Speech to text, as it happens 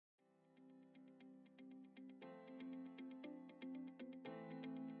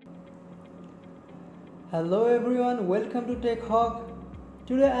Hello everyone, welcome to TechHawk.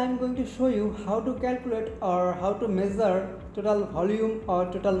 Today I am going to show you how to calculate or how to measure total volume or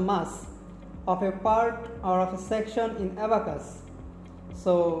total mass of a part or of a section in Abaqus.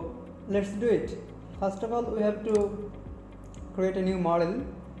 So let's do it. First of all, we have to create a new model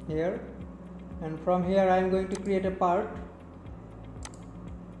here, and from here I am going to create a part.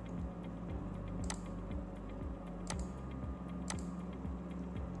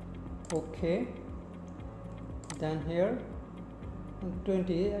 Okay. Then here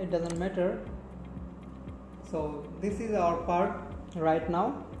 20, it doesn't matter. So this is our part right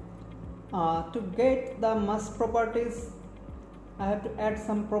now. To get the mass properties, I have to add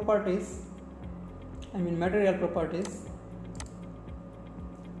some properties, material properties.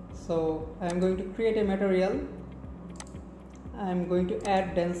 So I am going to create a material. I am going to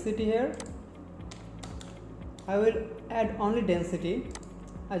add density here. I will add only density.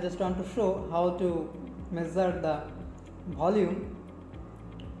 I just want to show how to measure the volume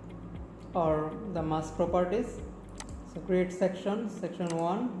or the mass properties. So create section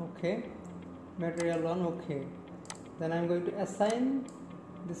 1, okay, material 1, okay. Then I am going to assign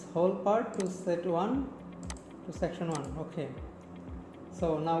this whole part to set 1 to section 1, okay.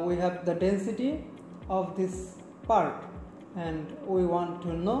 So now we have the density of this part and we want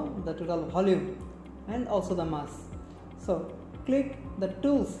to know the total volume and also the mass. So click the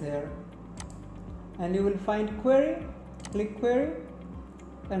tools here and you will find query, click query,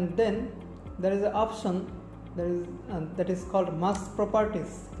 and then there is an option that is called mass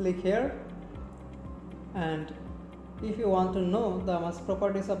properties. Click here, and if you want to know the mass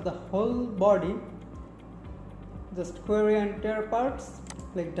properties of the whole body, just query entire parts,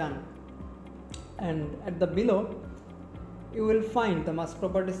 click done, and at the below you will find the mass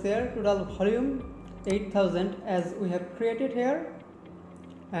properties here. Total volume 8000 as we have created here,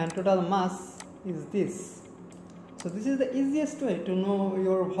 and total mass is this. So this is the easiest way to know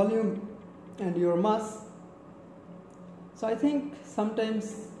your volume and your mass. So I think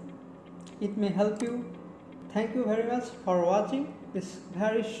sometimes it may help you. Thank you very much for watching this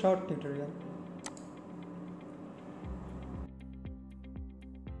very short tutorial.